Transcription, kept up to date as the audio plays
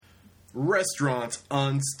Restaurant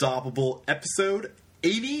Unstoppable, episode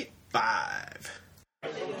 85.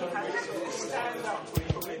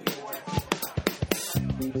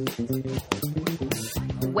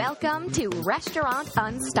 Welcome to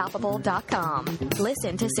RestaurantUnstoppable.com.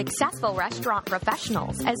 Listen to successful restaurant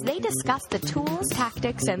professionals as they discuss the tools,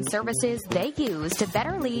 tactics, and services they use to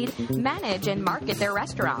better lead, manage, and market their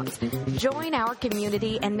restaurants. Join our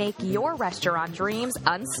community and make your restaurant dreams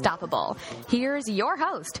unstoppable. Here's your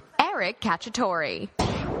host, Eric Cacciatore.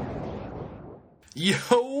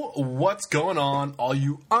 Yo, what's going on, all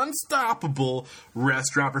you unstoppable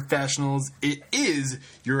restaurant professionals? It is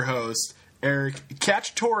your host, Eric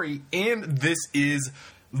Cacciatore, and this is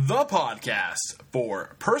the podcast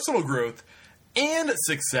for personal growth and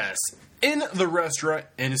success in the restaurant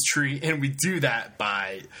industry, and we do that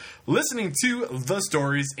by listening to the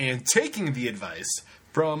stories and taking the advice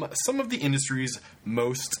from some of the industry's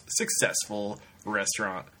most successful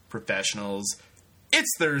restaurant professionals. It's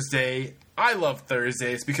Thursday. I love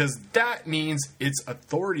Thursdays because that means it's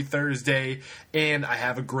Authority Thursday, and I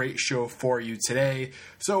have a great show for you today.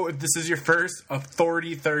 So if this is your first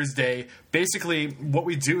Authority Thursday, basically what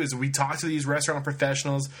we do is we talk to these restaurant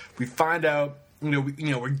professionals. We find out,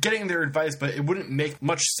 we're getting their advice, but it wouldn't make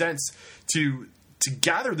much sense to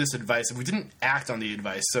gather this advice if we didn't act on the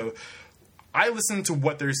advice. So I listen to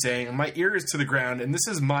what they're saying, and my ear is to the ground, and this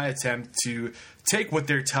is my attempt to take what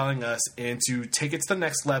they're telling us and to take it to the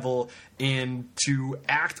next level and to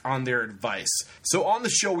act on their advice. So on the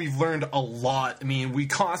show, we've learned a lot. I mean, we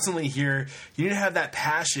constantly hear you need to have that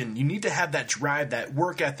passion, you need to have that drive, that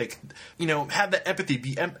work ethic, have that empathy,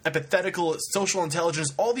 be empathetical, social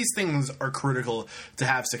intelligence. All these things are critical to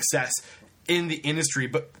have success in the industry.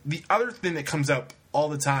 But the other thing that comes up all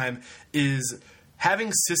the time is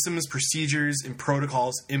having systems, procedures, and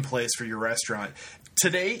protocols in place for your restaurant.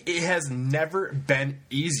 Today, it has never been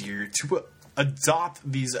easier to adopt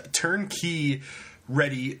these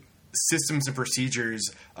turnkey-ready systems and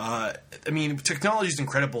procedures. Technology is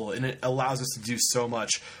incredible, and it allows us to do so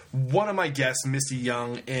much. One of my guests, Misty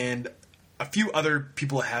Young, and a few other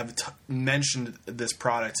people have mentioned this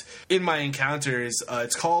product in my encounters.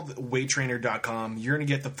 It's called WaitTrainer.com. You're going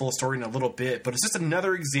to get the full story in a little bit, but it's just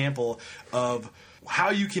another example of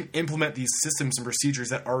how you can implement these systems and procedures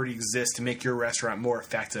that already exist to make your restaurant more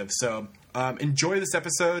effective. So enjoy this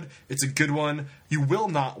episode. It's a good one. You will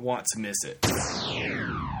not want to miss it.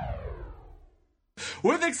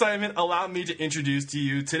 With excitement, allow me to introduce to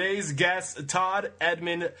you today's guest, Todd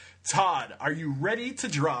Edmond. Todd, are you ready to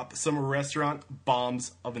drop some restaurant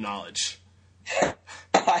bombs of knowledge?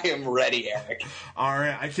 I am ready, Eric. All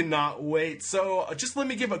right, I cannot wait. So just let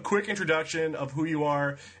me give a quick introduction of who you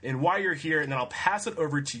are and why you're here, and then I'll pass it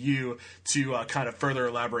over to you to kind of further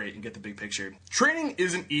elaborate and get the big picture. Training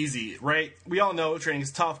isn't easy, right? We all know training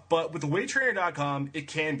is tough, but with WaitTrainer.com, it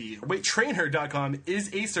can be. WaitTrainer.com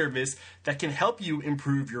is a service that can help you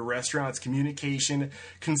improve your restaurant's communication,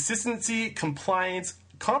 consistency, compliance,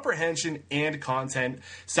 comprehension, and content.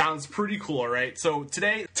 Sounds pretty cool, right? So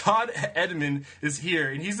today, Todd Edmond is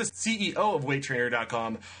here, and he's the CEO of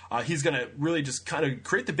WaitTrainer.com. He's going to really just kind of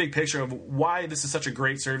create the big picture of why this is such a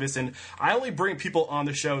great service. And I only bring people on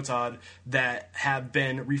the show, Todd, that have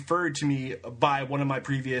been referred to me by one of my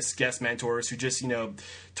previous guest mentors who just,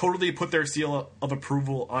 totally put their seal of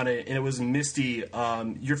approval on it. And it was Misty.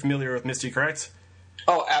 You're familiar with Misty, correct?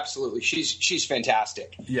 Oh, absolutely. She's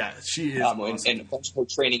fantastic. Yeah, she is. Awesome. And functional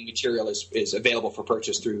training material is available for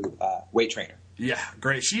purchase through WaitTrainer. Yeah,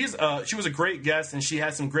 great. She was a great guest, and she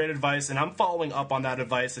had some great advice, and I'm following up on that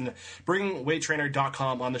advice and bringing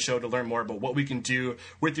WaitTrainer.com on the show to learn more about what we can do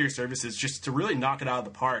with your services just to really knock it out of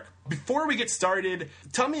the park. Before we get started,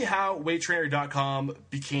 tell me how WaitTrainer.com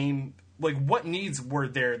became, what needs were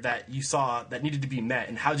there that you saw that needed to be met,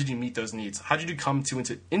 and how did you meet those needs? How did you come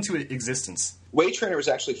into existence? WaitTrainer was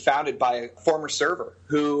actually founded by a former server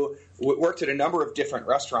who worked at a number of different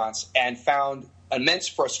restaurants and found immense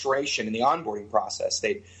frustration in the onboarding process.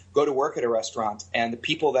 They'd go to work at a restaurant, and the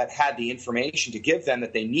people that had the information to give them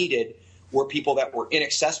that they needed were people that were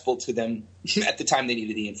inaccessible to them at the time they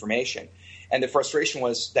needed the information. And the frustration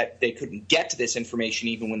was that they couldn't get to this information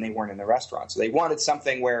even when they weren't in the restaurant. So they wanted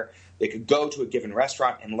something where they could go to a given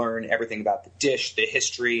restaurant and learn everything about the dish, the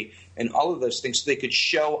history, and all of those things so they could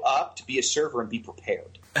show up to be a server and be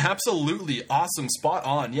prepared. Absolutely. Awesome. Spot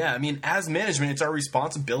on. Yeah. As management, it's our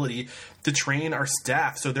responsibility to train our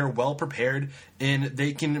staff so they're well prepared and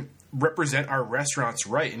they can represent our restaurants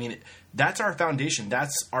right. That's our foundation.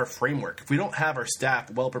 That's our framework. If we don't have our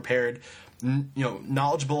staff well prepared,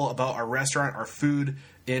 knowledgeable about our restaurant, our food,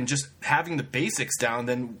 and just having the basics down,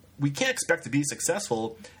 then we can't expect to be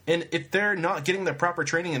successful. And if they're not getting the proper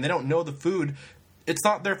training and they don't know the food, it's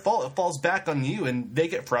not their fault. It falls back on you, and they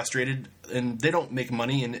get frustrated, and they don't make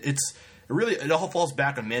money, and it all falls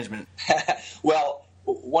back on management. Well,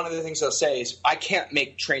 one of the things I'll say is I can't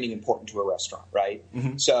make training important to a restaurant, right?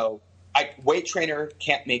 Mm-hmm. So Weight Trainer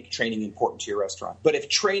can't make training important to your restaurant. But if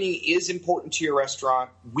training is important to your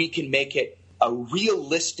restaurant, we can make it a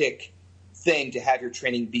realistic thing to have your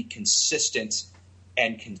training be consistent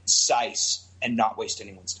and concise and not waste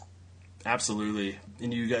anyone's time. Absolutely.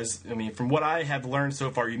 And you guys, from what I have learned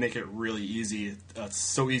so far, you make it really easy. It's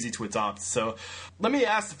so easy to adopt. So let me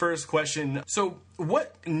ask the first question. So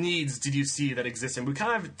what needs did you see that existed? We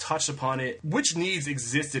kind of touched upon it. Which needs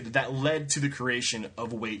existed that led to the creation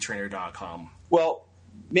of WeightTrainer.com? Well,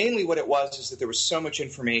 mainly what it was is that there was so much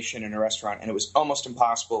information in a restaurant, and it was almost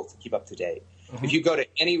impossible to keep up to date. Mm-hmm. If you go to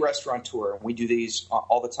any restaurateur, and we do these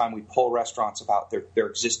all the time, we poll restaurants about their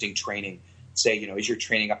existing training. Say, is your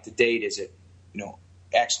training up to date? Is it,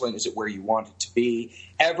 excellent? Is it where you want it to be?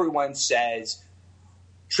 Everyone says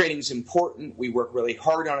training is important. We work really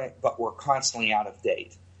hard on it, but we're constantly out of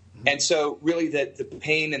date. Mm-hmm. And so really the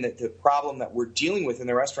pain and the problem that we're dealing with in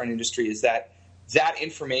the restaurant industry is that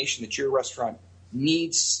information that your restaurant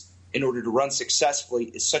needs in order to run successfully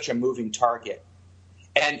is such a moving target.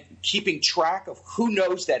 And keeping track of who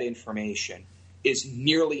knows that information is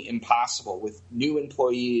nearly impossible with new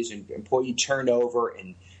employees and employee turnover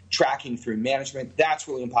and tracking through management. That's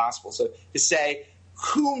really impossible. So to say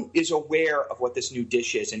who is aware of what this new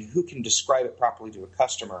dish is and who can describe it properly to a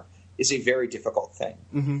customer is a very difficult thing.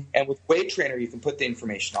 Mm-hmm. And with Weight Trainer, you can put the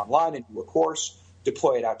information online and do a course,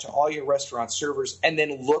 deploy it out to all your restaurant servers, and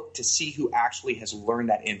then look to see who actually has learned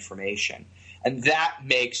that information. And that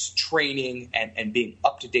makes training and being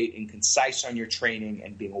up-to-date and concise on your training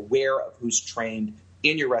and being aware of who's trained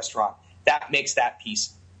in your restaurant, that makes that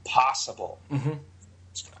piece possible. Mm-hmm.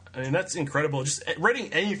 That's incredible. Just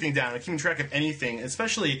writing anything down and keeping track of anything,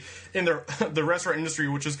 especially in the restaurant industry,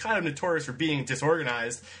 which is kind of notorious for being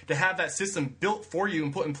disorganized, to have that system built for you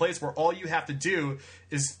and put in place where all you have to do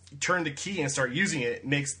is turn the key and start using it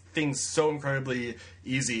makes things so incredibly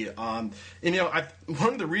easy. One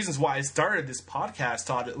of the reasons why I started this podcast,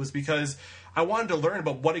 Todd, it was because I wanted to learn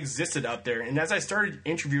about what existed out there. And as I started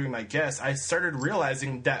interviewing my guests, I started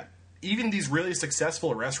realizing that even these really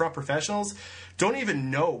successful restaurant professionals don't even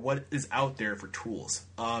know what is out there for tools.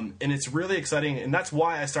 And it's really exciting. And that's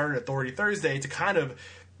why I started Authority Thursday, to kind of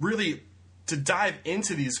really to dive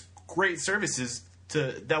into these great services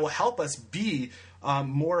that will help us be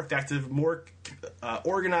more effective, more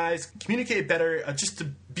organized, communicate better, just to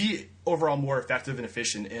be overall more effective and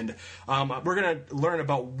efficient. And we're going to learn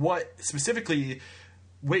about what specifically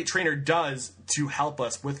Weight Trainer does to help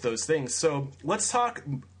us with those things. So let's talk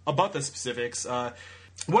about the specifics.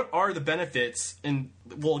 What are the benefits and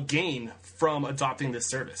we'll gain from adopting this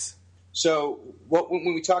service? So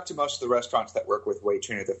when we talk to most of the restaurants that work with Weight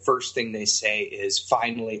Trainer, the first thing they say is,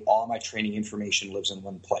 finally, all my training information lives in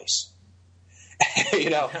one place.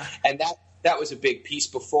 And that was a big piece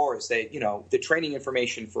before, is that, the training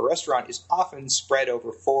information for a restaurant is often spread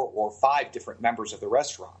over 4 or 5 different members of the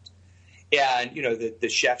restaurant. And, the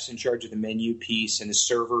chef's in charge of the menu piece, and the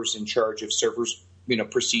server's in charge of servers,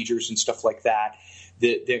 procedures and stuff like that.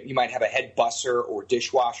 You might have a head busser or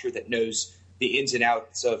dishwasher that knows the ins and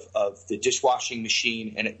outs of the dishwashing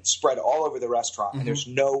machine, and it's spread all over the restaurant. Mm-hmm. And there's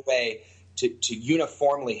no way to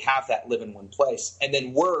uniformly have that live in one place. And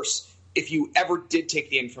then worse, if you ever did take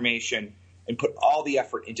the information and put all the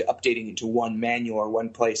effort into updating into one manual or one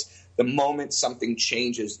place, the moment something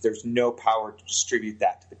changes, there's no power to distribute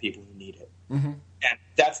that to the people who need it. Mm-hmm. And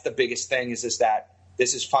that's the biggest thing is that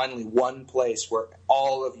this is finally one place where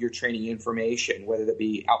all of your training information, whether that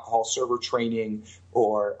be alcohol server training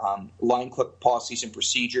or line cook policies and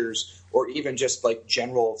procedures, or even just like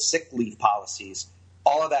general sick leave policies,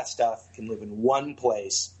 all of that stuff can live in one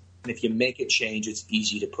place. And if you make a change, it's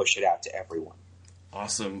easy to push it out to everyone.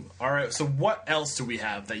 Awesome. All right. So what else do we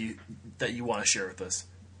have that you want to share with us?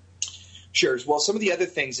 Sure. Well, some of the other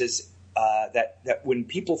things is that when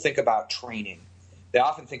people think about training, they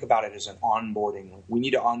often think about it as an onboarding. We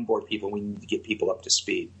need to onboard people. We need to get people up to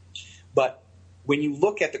speed. But when you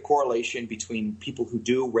look at the correlation between people who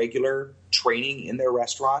do regular training in their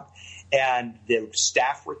restaurant and the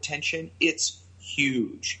staff retention, it's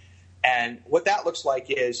huge. And what that looks like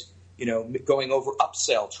is, going over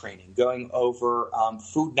upsell training, going over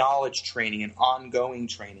food knowledge training and ongoing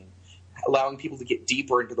training, allowing people to get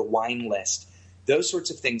deeper into the wine list. Those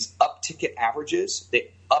sorts of things up ticket averages,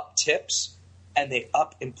 they up tips, and they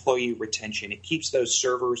up employee retention. It keeps those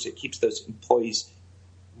servers, it keeps those employees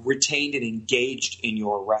retained and engaged in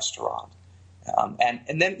your restaurant.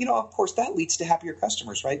 And then, of course, that leads to happier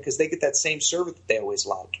customers, right? Because they get that same server that they always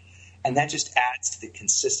like. And that just adds to the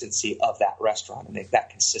consistency of that restaurant and that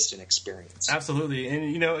consistent experience. Absolutely.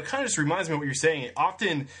 And, it kind of just reminds me of what you're saying.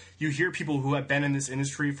 Often you hear people who have been in this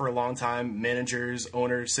industry for a long time, managers,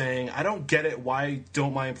 owners, saying, I don't get it. Why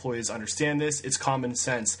don't my employees understand this? It's common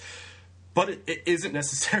sense. But it isn't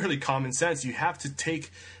necessarily common sense. You have to take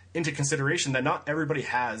into consideration that not everybody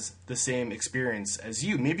has the same experience as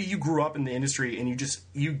you. Maybe you grew up in the industry and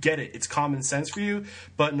you get it. It's common sense for you,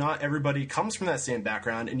 but not everybody comes from that same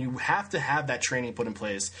background, and you have to have that training put in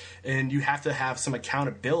place, and you have to have some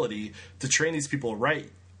accountability to train these people right.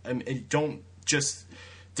 And don't just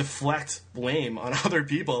deflect blame on other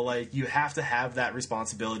people. Like, you have to have that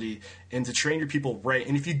responsibility and to train your people right.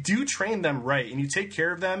 And if you do train them right and you take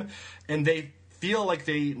care of them and they feel like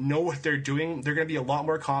they know what they're doing, they're going to be a lot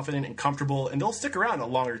more confident and comfortable, and they'll stick around a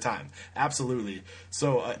longer time. Absolutely.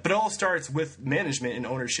 So, but it all starts with management and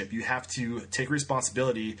ownership. You have to take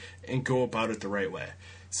responsibility and go about it the right way.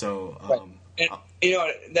 So, right.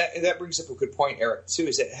 And, that brings up a good point, Eric, too,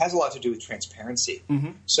 is that it has a lot to do with transparency.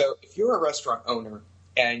 Mm-hmm. So if you're a restaurant owner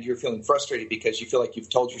and you're feeling frustrated because you feel like you've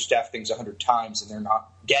told your staff things 100 times and they're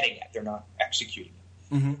not getting it, they're not executing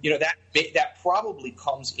it, mm-hmm. That probably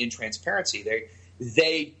comes in transparency.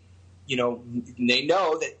 They know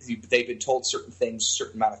that they've been told certain things a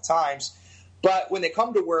certain amount of times, but when they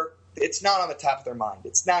come to work, it's not on the top of their mind.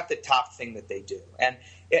 It's not the top thing that they do. And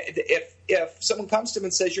if someone comes to them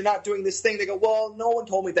and says, you're not doing this thing, they go, well, no one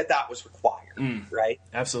told me that was required, right?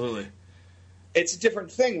 Absolutely. It's a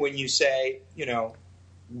different thing when you say,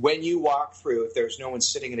 when you walk through, if there's no one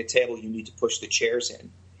sitting at a table, you need to push the chairs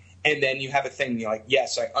in. And then you have a thing, you're like,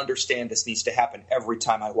 yes, I understand this needs to happen every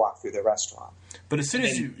time I walk through the restaurant. But as soon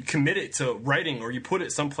as you commit it to writing or you put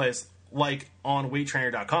it someplace like on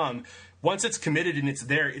weighttrainer.com, once it's committed and it's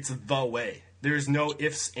there, it's the way. There's no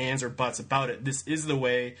ifs, ands, or buts about it. This is the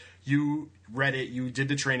way. You read it. You did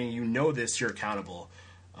the training. You know this. You're accountable,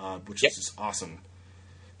 which is just awesome.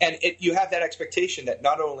 And you have that expectation that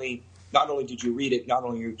not only did you read it, not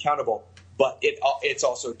only are you accountable, but it's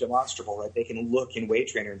also demonstrable, right? They can look in Weight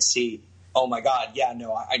Trainer and see, oh my God,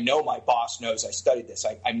 I know my boss knows I studied this.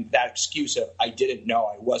 I'm that excuse of I didn't know,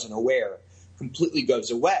 I wasn't aware, completely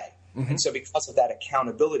goes away. Mm-hmm. And so because of that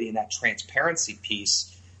accountability and that transparency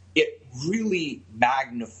piece, it really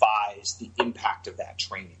magnifies the impact of that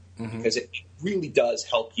training, mm-hmm. because it really does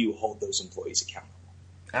help you hold those employees accountable.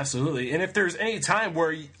 Absolutely. And if there's any time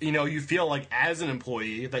where, you feel like as an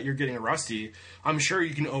employee that you're getting rusty, I'm sure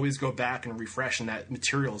you can always go back and refresh, and that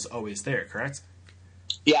material is always there, correct?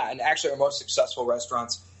 Yeah, and actually our most successful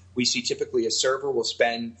restaurants, we see typically a server will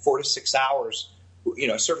spend 4 to 6 hours,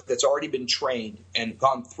 a server that's already been trained and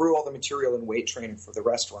gone through all the material and weight training for the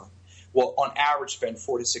restaurant, will on average spend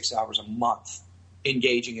 4 to 6 hours a month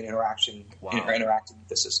engaging in interacting with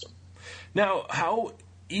the system. Now, how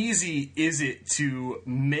easy is it to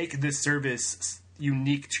make this service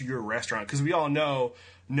unique to your restaurant? Because we all know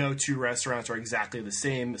no two restaurants are exactly the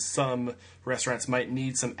same. Some restaurants might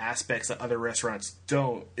need some aspects that other restaurants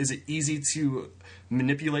don't. Is it easy to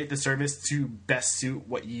manipulate the service to best suit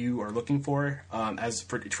what you are looking for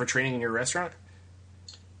for training in your restaurant?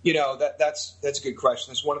 That's a good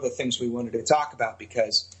question. It's one of the things we wanted to talk about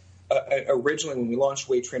because originally when we launched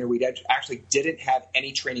Weight Trainer, we actually didn't have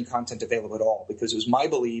any training content available at all because it was my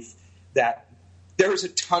belief that there was a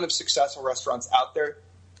ton of successful restaurants out there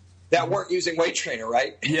that weren't using Weight Trainer,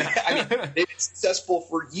 right? Yeah. I mean, they've been successful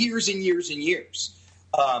for years and years and years,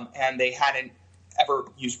 and they hadn't ever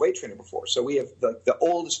used Weight Trainer before. So we have the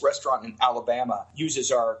oldest restaurant in Alabama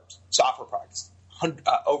uses our software products,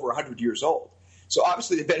 over 100 years old. So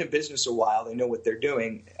obviously they've been in business a while. They know what they're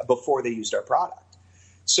doing before they used our product.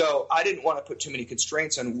 So I didn't want to put too many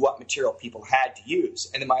constraints on what material people had to use.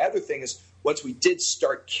 And then my other thing is once we did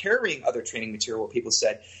start carrying other training material where people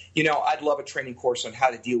said, I'd love a training course on how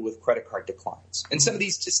to deal with credit card declines. And some of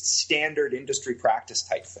these just standard industry practice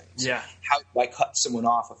type things. Yeah. How do I cut someone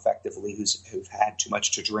off effectively who've had too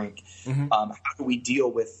much to drink? Mm-hmm. How do we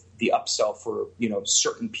deal with the upsell for,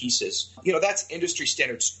 certain pieces? That's industry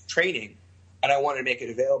standards training, and I wanted to make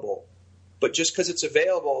it available. But just because it's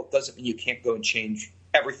available doesn't mean you can't go and change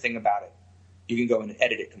everything about it. You can go and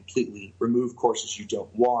edit it completely, remove courses you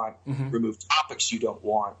don't want, mm-hmm. remove topics you don't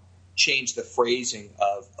want, change the phrasing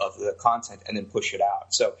of the content, and then push it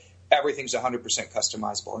out. So everything's 100%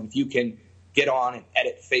 customizable. And if you can get on and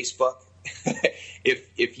edit Facebook,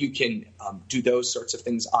 if you can do those sorts of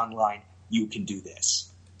things online, you can do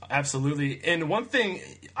this. Absolutely. And one thing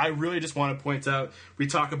I really just want to point out, we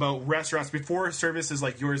talk about restaurants. Before services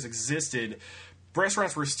like yours existed,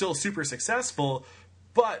 restaurants were still super successful,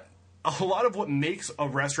 but a lot of what makes a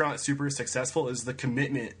restaurant super successful is the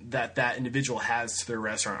commitment that that individual has to their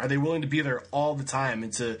restaurant. Are they willing to be there all the time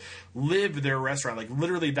and to live their restaurant? Like,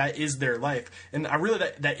 literally, that is their life. And I really,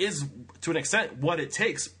 that is, to an extent, what it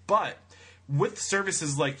takes. But with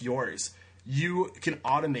services like yours, you can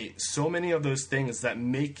automate so many of those things that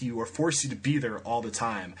make you or force you to be there all the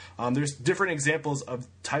time. There's different examples of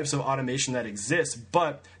types of automation that exist,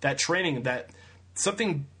 but that training, that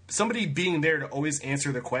somebody being there to always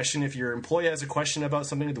answer the question. If your employee has a question about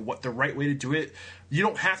something, the right way to do it, you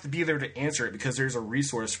don't have to be there to answer it because there's a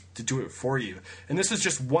resource to do it for you. And this is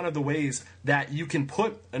just one of the ways that you can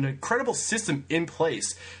put an incredible system in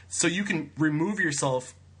place so you can remove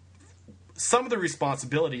yourself some of the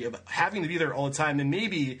responsibility of having to be there all the time. And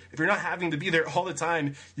maybe if you're not having to be there all the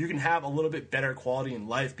time, you can have a little bit better quality in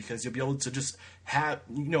life because you'll be able to just have,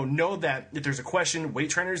 know that if there's a question, weight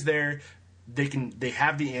trainer's there. They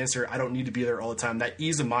have the answer. I don't need to be there all the time. That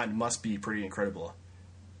ease of mind must be pretty incredible.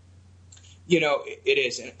 It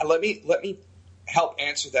is. And let me help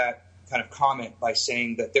answer that kind of comment by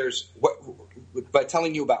saying that by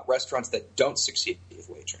telling you about restaurants that don't succeed with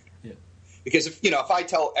weight trainer. Yeah. Because if I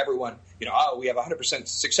tell everyone, we have a 100%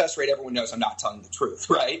 success rate, everyone knows I'm not telling the truth,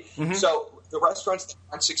 right? Mm-hmm. So the restaurants that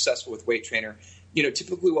aren't successful with weight trainer,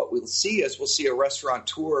 typically what we'll see a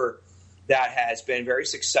restaurateur that has been very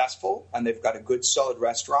successful and they've got a good solid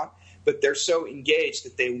restaurant, but they're so engaged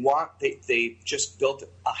that they just built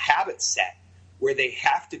a habit set where they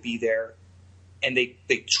have to be there and they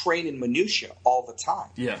train in minutia all the time.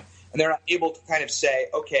 Yeah. And they're not able to kind of say,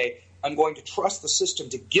 okay, I'm going to trust the system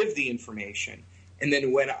to give the information, and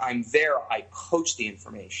then when I'm there, I coach the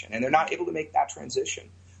information. And they're not able to make that transition.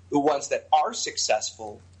 The ones that are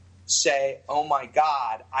successful say, oh my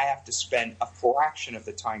God, I have to spend a fraction of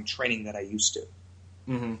the time training that I used to.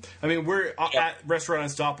 Mm-hmm. I mean, we're at Restaurant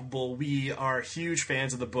Unstoppable. We are huge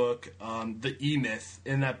fans of the book, The E-Myth.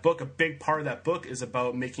 In that book, a big part of that book is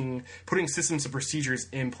about putting systems and procedures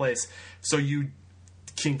in place so you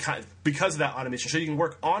can, because of that automation, so you can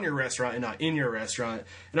work on your restaurant and not in your restaurant.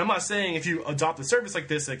 And I'm not saying if you adopt a service like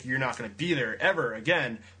this, like you're not going to be there ever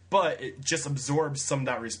again, but it just absorbs some of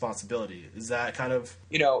that responsibility. Is that kind of...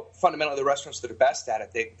 fundamentally, the restaurants that are best at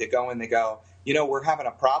it, they go in, they go, we're having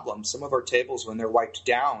a problem. Some of our tables, when they're wiped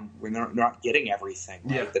down, they're not getting everything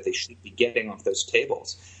that they should be getting off those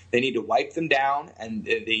tables. They need to wipe them down, and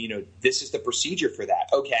this is the procedure for that.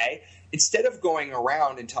 Okay, instead of going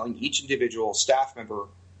around and telling each individual staff member,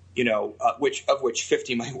 which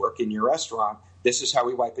 50 might work in your restaurant, this is how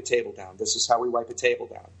we wipe a table down. This is how we wipe a table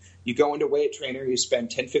down. You go into Weight Trainer, you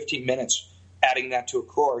spend 10, 15 minutes adding that to a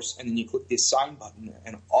course, and then you click the assign button,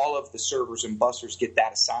 and all of the servers and busters get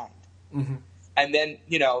that assigned. Mm-hmm. And then,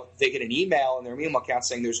 they get an email in their email account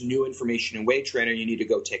saying there's new information in Weight Trainer. You need to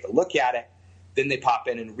go take a look at it. Then they pop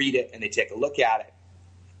in and read it, and they take a look at it.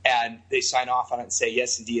 And they sign off on it and say,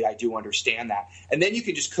 yes, indeed, I do understand that. And then you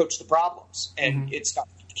can just coach the problems. And it's not,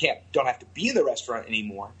 you don't have to be in the restaurant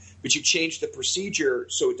anymore, but you change the procedure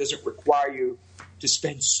so it doesn't require you to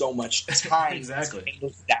spend so much time exactly. to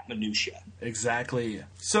handle that minutia. Exactly.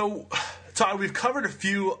 So, Todd, we've covered a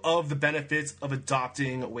few of the benefits of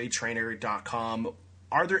adopting weighttrainer.com.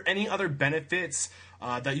 Are there any other benefits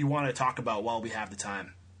that you want to talk about while we have the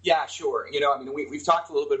time? Yeah, sure. We've talked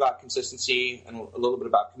a little bit about consistency and a little bit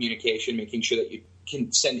about communication, making sure that you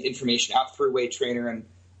can send information out through Weight Trainer and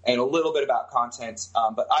a little bit about content.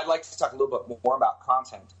 But I'd like to talk a little bit more about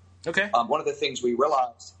content. Okay. One of the things we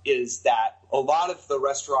realized is that a lot of the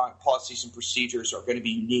restaurant policies and procedures are going to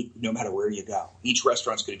be unique no matter where you go. Each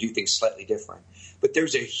restaurant's going to do things slightly different. But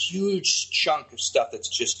there's a huge chunk of stuff that's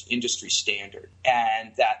just industry standard,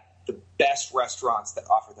 and that the best restaurants that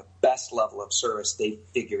offer the best level of service, they've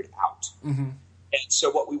figured out. Mm-hmm. And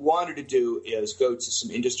so what we wanted to do is go to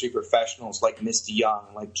some industry professionals like Misty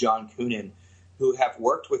Young, like John Coonan, who have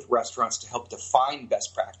worked with restaurants to help define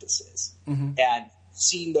best practices, and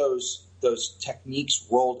seen those techniques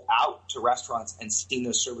rolled out to restaurants and seen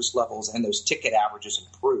those service levels and those ticket averages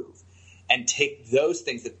improve, and take those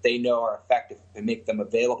things that they know are effective and make them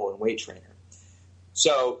available in Weight Trainer.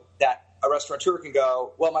 So that a restaurateur can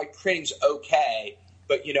go, well, my training's okay,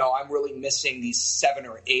 but I'm really missing these 7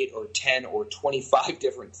 or 8 or 10 or 25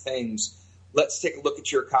 different things. Let's take a look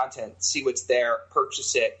at your content, see what's there,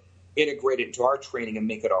 purchase it, integrate it into our training, and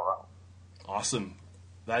make it our own. Awesome.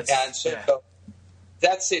 So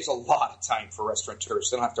that saves a lot of time for restaurateurs.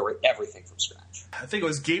 They don't have to write everything from scratch. I think it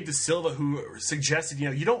was Gabe De Silva who suggested,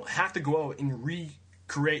 you don't have to go out and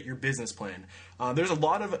create your business plan. There's a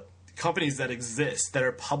lot of companies that exist that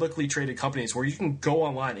are publicly traded companies where you can go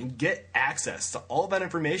online and get access to all that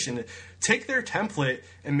information, take their template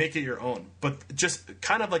and make it your own. But just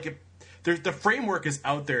kind of like the framework is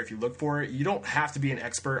out there if you look for it. You don't have to be an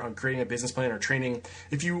expert on creating a business plan or training.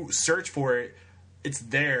 If you search for it, it's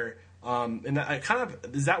there. And that kind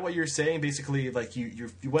of, is that what you're saying? Basically, like you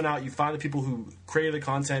went out, you found the people who created the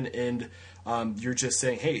content, and you're just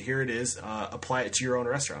saying, hey, here it is, apply it to your own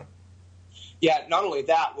restaurant. Yeah, not only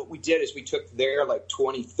that, what we did is we took their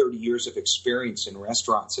 20, 30 years of experience in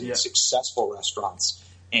restaurants and successful restaurants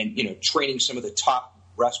and, training some of the top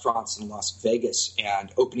restaurants in Las Vegas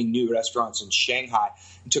and opening new restaurants in Shanghai,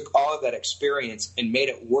 and took all of that experience and made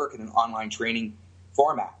it work in an online training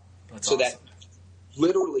format. That's so awesome. That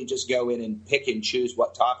literally just go in and pick and choose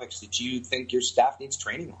what topics that you think your staff needs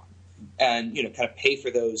training on, and, kind of pay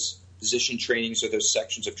for those position trainings or those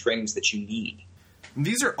sections of trainings that you need.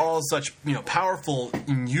 These are all such powerful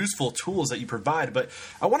and useful tools that you provide, but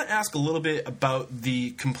I want to ask a little bit about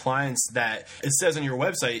the compliance that it says on your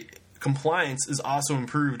website. Compliance is also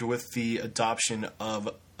improved with the adoption of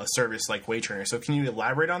a service like Waitrainer. So can you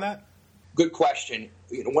elaborate on that? Good question.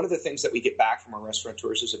 One of the things that we get back from our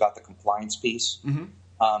restaurateurs is about the compliance piece.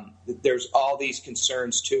 Mm-hmm. There's all these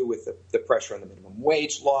concerns, too, with the pressure on the minimum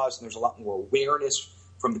wage laws, and there's a lot more awareness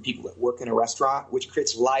from the people that work in a restaurant, which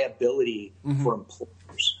creates liability for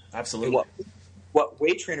employers. Absolutely. And what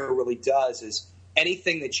Waitrainer really does is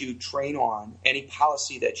anything that you train on, any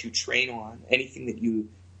policy that you train on, anything that you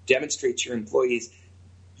demonstrate to your employees,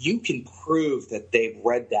 you can prove that they've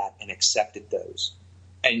read that and accepted those.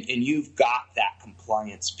 And you've got that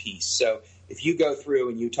compliance piece. So if you go through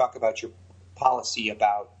and you talk about your policy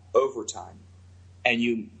about overtime, and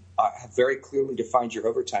you have very clearly defined your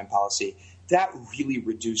overtime policy, that really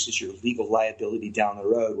reduces your legal liability down the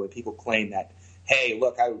road when people claim that, hey,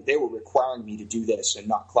 look, they were requiring me to do this and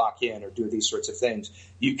not clock in or do these sorts of things.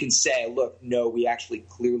 You can say, look, no, we actually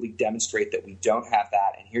clearly demonstrate that we don't have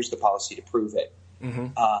that, and here's the policy to prove it. Mm-hmm.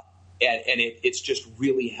 It's just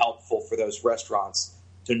really helpful for those restaurants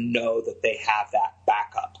to know that they have that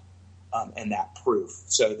backup and that proof.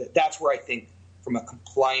 So that's where I think from a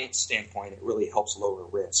compliance standpoint, it really helps lower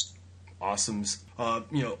risk. Awesome.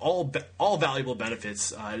 All valuable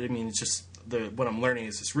benefits. It's just what I'm learning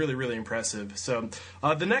is just really, really impressive. So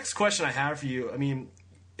the next question I have for you,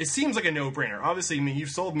 it seems like a no-brainer. Obviously,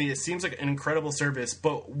 you've sold me. It seems like an incredible service,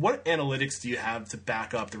 but what analytics do you have to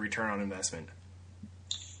back up the return on investment?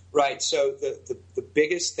 Right. So the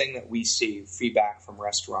biggest thing that we see feedback from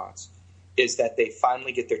restaurants is that they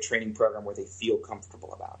finally get their training program where they feel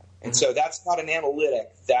comfortable about it. And so that's not an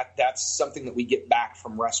analytic. That's something that we get back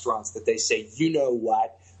from restaurants that they say, you know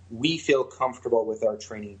what, we feel comfortable with our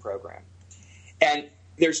training program. And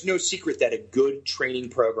there's no secret that a good training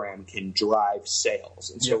program can drive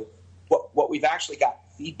sales. And so what we've actually got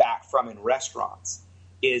feedback from in restaurants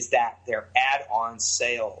is that their add-on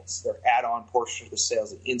sales, their add-on portion of the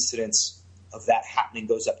sales, the incidence of that happening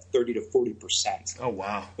goes up 30 to 40%. Oh,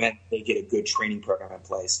 wow. When they get a good training program in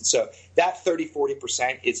place. And so that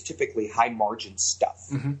 30-40% is typically high-margin stuff.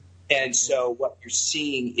 Mm-hmm. And so what you're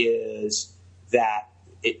seeing is that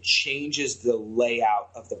it changes the layout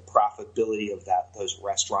of the profitability of those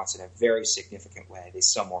restaurants in a very significant way. They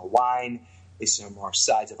sell more wine. They sell more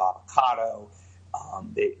sides of avocado.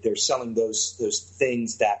 They're selling those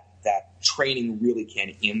things that training really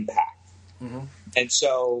can impact. Mm-hmm. And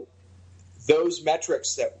so those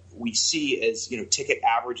metrics that we see as ticket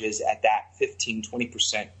averages at that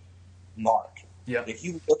 15-20% mark. Yeah. If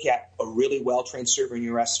you look at a really well-trained server in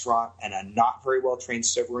your restaurant and a not very well-trained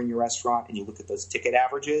server in your restaurant, and you look at those ticket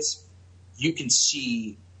averages, you can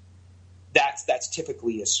see that's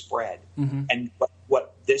typically a spread. Mm-hmm. And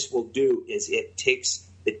what this will do is it takes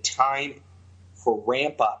the time for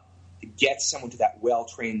ramp up to get someone to that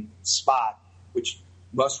well-trained spot, which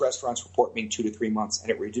most restaurants report being 2 to 3 months,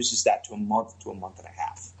 and it reduces that to a month and a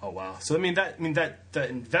half. Oh, wow. So that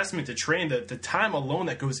investment to train, the time alone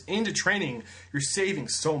that goes into training, you're saving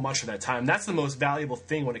so much of that time. That's the most valuable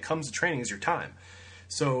thing when it comes to training is your time.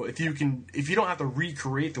 So if you don't have to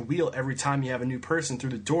recreate the wheel every time you have a new person through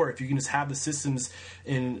the door, if you can just have the systems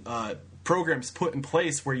and programs put in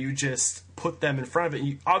place where you just put them in front of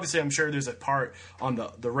it. Obviously, I'm sure there's a part on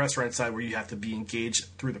the restaurant side where you have to be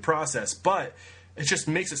engaged through the process, but it just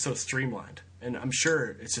makes it so streamlined, and I'm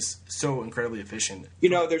sure it's just so incredibly efficient.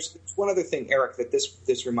 There's one other thing, Eric, that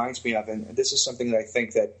this reminds me of, and this is something that I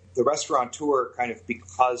think that the restaurateur kind of,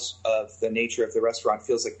 because of the nature of the restaurant,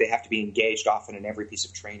 feels like they have to be engaged often in every piece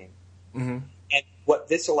of training. Mm-hmm. And what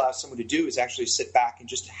this allows someone to do is actually sit back and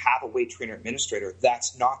just have a Waitrainer administrator.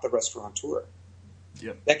 That's not the restaurateur.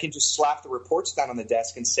 that can just slap the reports down on the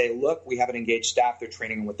desk and say, look, we have an engaged staff. They're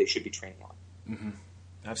training on what they should be training on. Mm-hmm.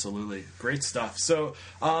 Absolutely. Great stuff. So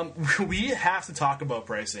we have to talk about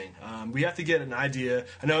pricing. We have to get an idea.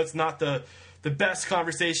 I know it's not the best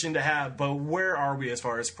conversation to have, but where are we as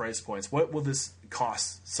far as price points? What will this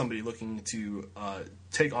cost somebody looking to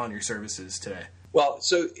take on your services today? Well,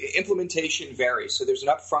 so implementation varies. So there's an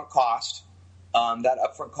upfront cost. That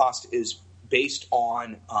upfront cost is based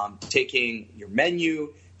on taking your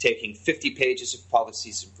menu, taking 50 pages of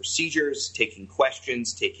policies and procedures, taking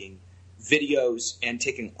questions, taking videos, and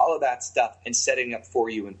taking all of that stuff and setting it up for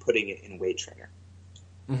you and putting it in Weight Trainer.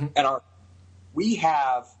 Mm-hmm. And we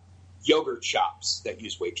have yogurt shops that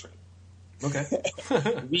use Weight Trainer. Okay.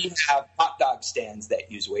 We have hot dog stands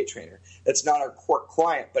that use Weight Trainer. That's not our core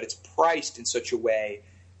client, but it's priced in such a way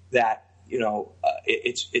that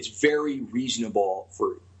it's very reasonable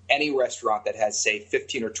for any restaurant that has, say,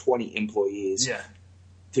 15 or 20 employees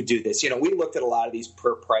to do this. We looked at a lot of these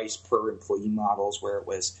per price per employee models where it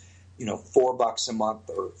was $4 a month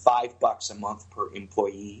or $5 a month per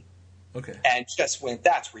employee. Okay. And just went,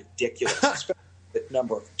 that's ridiculous, especially the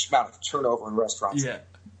amount of turnover in restaurants. Yeah.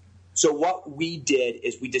 So what we did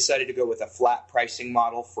is we decided to go with a flat pricing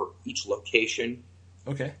model for each location.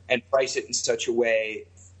 Okay. And price it in such a way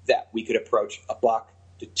that we could approach $1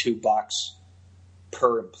 to $2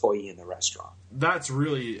 per employee in the restaurant.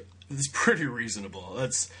 It's pretty reasonable.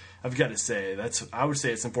 I've got to say, I would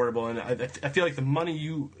say it's affordable, and I feel like the money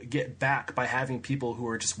you get back by having people who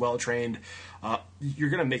are just well trained, you're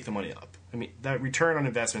going to make the money up. I mean, that return on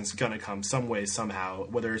investment is going to come some way, somehow,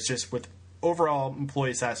 whether it's just with overall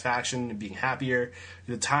employee satisfaction and being happier,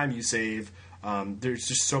 the time you save. There's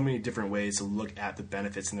just so many different ways to look at the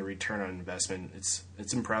benefits and the return on investment.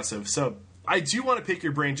 It's impressive. So I do want to pick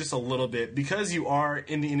your brain just a little bit because you are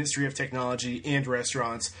in the industry of technology and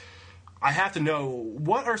restaurants. I have to know,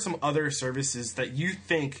 what are some other services that you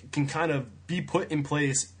think can kind of be put in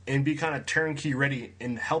place and be kind of turnkey ready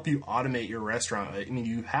and help you automate your restaurant? I mean,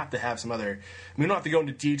 you have to have some other, we don't have to go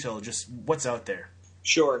into detail, just what's out there.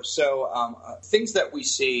 Sure. So things that we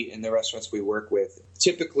see in the restaurants we work with,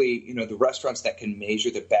 typically, the restaurants that can measure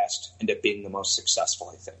the best end up being the most successful,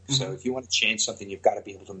 I think. Mm-hmm. So if you want to change something, you've got to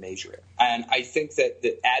be able to measure it. And I think that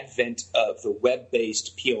the advent of the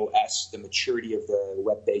web-based POS, the maturity of the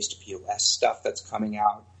web-based POS stuff that's coming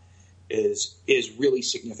out is really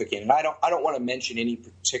significant. And I don't want to mention any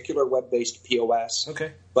particular web-based POS.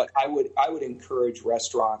 Okay. But I would encourage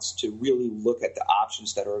restaurants to really look at the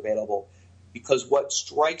options that are available. Because what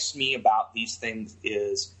strikes me about these things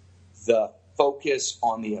is the focus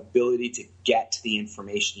on the ability to get to the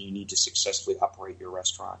information you need to successfully operate your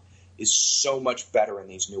restaurant is so much better in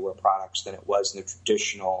these newer products than it was in the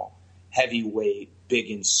traditional heavyweight, big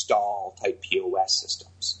install type POS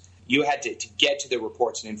systems. You had to get to the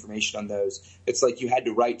reports and information on those. It's like you had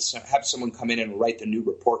to have someone come in and write the new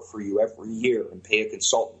report for you every year and pay a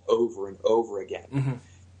consultant over and over again. Mm-hmm.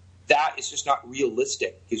 That is just not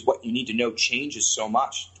realistic because what you need to know changes so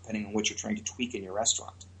much depending on what you're trying to tweak in your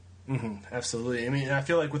restaurant. Mm-hmm, absolutely. I mean, I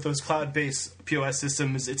feel like with those cloud-based POS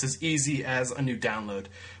systems, it's as easy as a new download,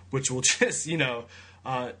 which will just,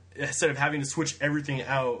 instead of having to switch everything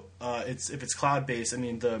out, if it's cloud-based, I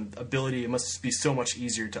mean, the ability, it must be so much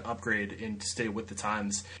easier to upgrade and to stay with the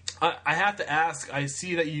times. I have to ask, I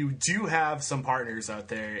see that you do have some partners out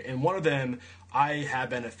there, and one of them I have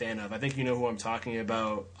been a fan of. I think you know who I'm talking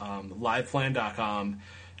about, LivePlan.com.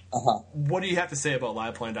 Uh-huh. What do you have to say about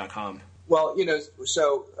LivePlan.com? Well,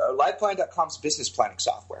 so LivePlan.com is business planning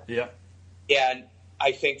software. Yeah. And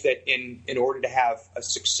I think that in order to have a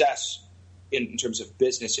success in terms of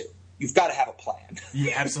business, you've got to have a plan.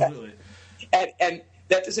 Yeah, absolutely. and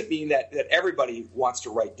that doesn't mean that everybody wants to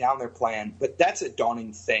write down their plan, but that's a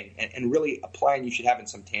daunting thing. And really, a plan you should have in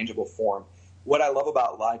some tangible form. What I love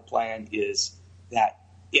about LivePlan is that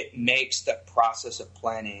it makes the process of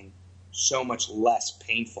planning so much less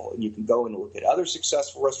painful. And you can go and look at other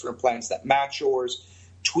successful restaurant plans that match yours,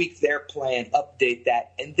 tweak their plan, update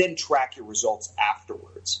that, and then track your results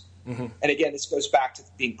afterwards. Mm-hmm. And again, this goes back to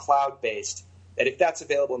being cloud-based, that if that's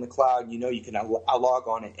available in the cloud, you can log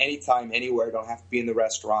on at any time, anywhere, don't have to be in the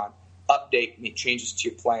restaurant, update, make changes to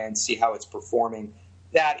your plan, see how it's performing.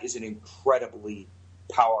 That is an incredibly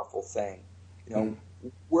powerful thing.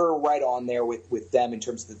 We're right on there with them in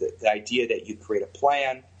terms of the idea that you create a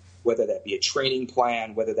plan, whether that be a training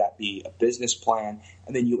plan, whether that be a business plan,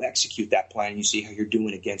 and then you execute that plan and you see how you're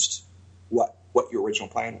doing against what your original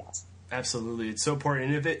plan was. Absolutely. It's so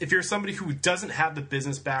important. And if you're somebody who doesn't have the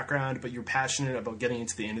business background, but you're passionate about getting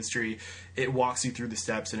into the industry, it walks you through the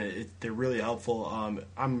steps, and they're really helpful.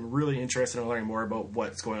 I'm really interested in learning more about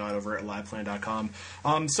what's going on over at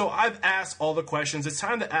liveplan.com. So I've asked all the questions. It's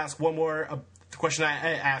time to ask one more the question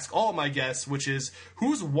I ask all of my guests, which is,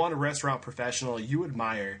 who's one restaurant professional you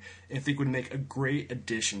admire and think would make a great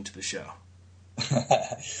addition to the show?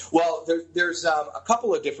 Well, there's a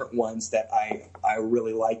couple of different ones that I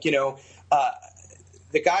really like. The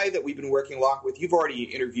guy that we've been working along with, you've already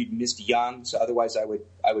interviewed Misty Young, so otherwise I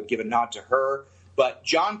would give a nod to her. But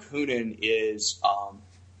John Coonan is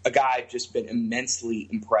a guy I've just been immensely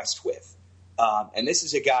impressed with. And this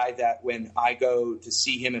is a guy that when I go to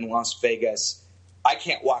see him in Las Vegas, I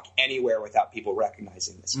can't walk anywhere without people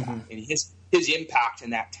recognizing this guy. And his impact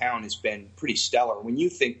in that town has been pretty stellar. When you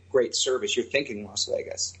think great service, you're thinking Las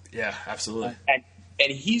Vegas. Yeah, absolutely.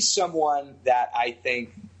 And he's someone that I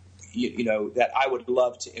think, that I would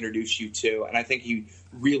love to introduce you to. And I think you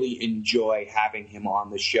really enjoy having him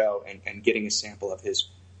on the show and getting a sample of his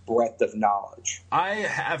breadth of knowledge. I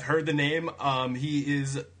have heard the name. He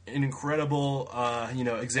is an incredible,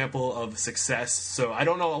 example of success. So I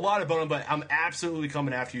don't know a lot about him, but I'm absolutely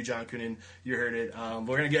coming after you, John Coonan. You heard it.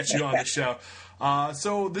 We're going to get you on the show.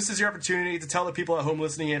 So this is your opportunity to tell the people at home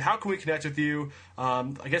listening in, how can we connect with you? I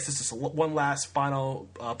guess it's just one last final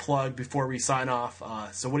plug before we sign off.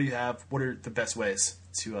 So what do you have? What are the best ways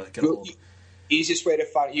to get a hold? Easiest way to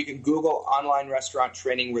find it, you can Google online restaurant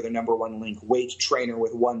training with the number one link, Weight Trainer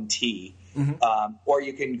with 1 T. Or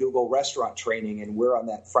you can Google restaurant training, and we're on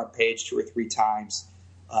that front page 2 or 3 times.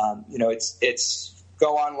 It's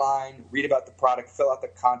go online, read about the product, fill out the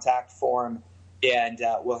contact form, and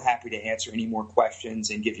we're happy to answer any more questions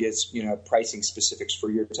and give you pricing specifics for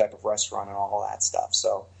your type of restaurant and all that stuff.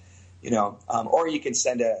 So, or you can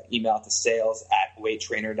send an email to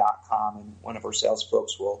sales@weighttrainer.com, and one of our sales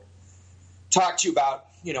folks will talk to you about,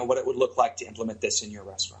 what it would look like to implement this in your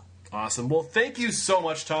restaurant. Awesome. Well, thank you so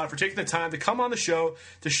much, Todd, for taking the time to come on the show,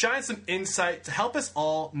 to shine some insight, to help us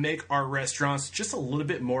all make our restaurants just a little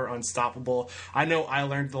bit more unstoppable. I know I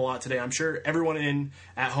learned a lot today. I'm sure everyone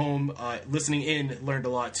at home listening in learned a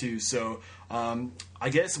lot too. So I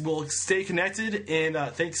guess we'll stay connected, and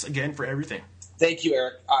thanks again for everything. Thank you,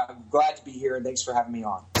 Eric. I'm glad to be here, and thanks for having me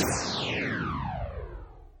on.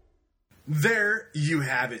 There you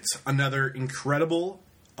have it. Another incredible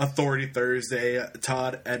Authority Thursday.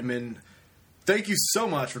 Todd Edman, thank you so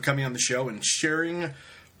much for coming on the show and sharing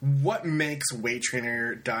what makes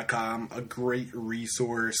weighttrainer.com a great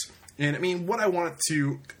resource. And I mean, what I want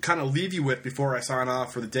to kind of leave you with before I sign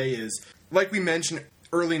off for the day is, like we mentioned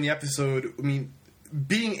early in the episode, I mean,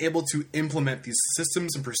 being able to implement these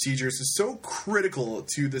systems and procedures is so critical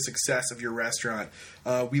to the success of your restaurant.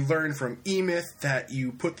 We learned from eMyth that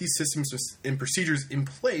you put these systems and procedures in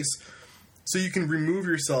place so you can remove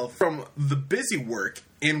yourself from the busy work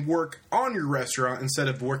and work on your restaurant instead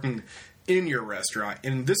of working in your restaurant.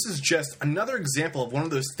 And this is just another example of one of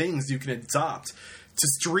those things you can adopt to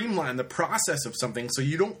streamline the process of something so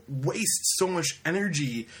you don't waste so much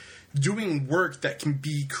energy doing work that can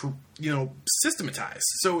be, systematized.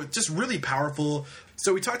 So it's just really powerful.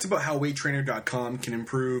 So we talked about how weighttrainer.com can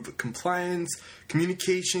improve compliance,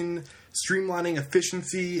 communication, streamlining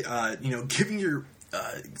efficiency, giving your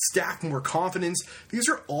staff more confidence. These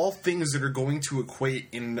are all things that are going to equate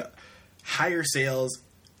in higher sales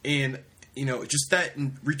and, just that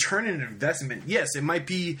return on investment. Yes, it might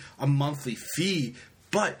be a monthly fee,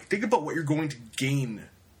 but think about what you're going to gain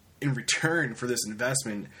in return for this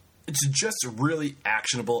investment. It's just really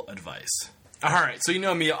actionable advice. All right, so you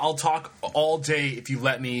know me, I'll talk all day if you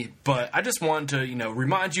let me, but I just wanted to,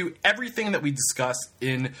 remind you everything that we discussed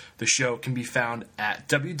in the show can be found at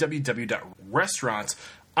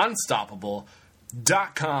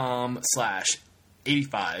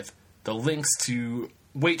www.restaurantsunstoppable.com/85. The links to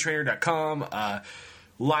weighttrainer.com,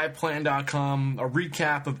 liveplan.com, a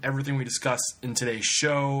recap of everything we discussed in today's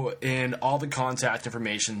show, and all the contact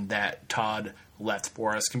information that Todd left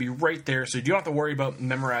for us can be right there, so you don't have to worry about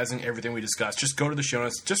memorizing everything we discussed. Just go to the show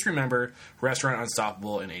notes. Just remember Restaurant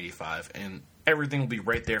Unstoppable in 85, and everything will be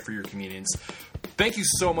right there for your convenience. Thank you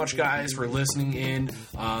so much, guys, for listening in.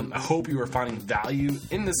 I hope you are finding value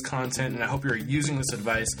in this content, and I hope you're using this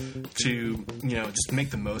advice to, just make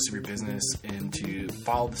the most of your business and to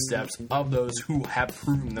follow the steps of those who have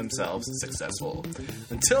proven themselves successful.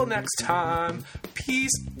 Until next time, peace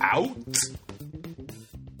out.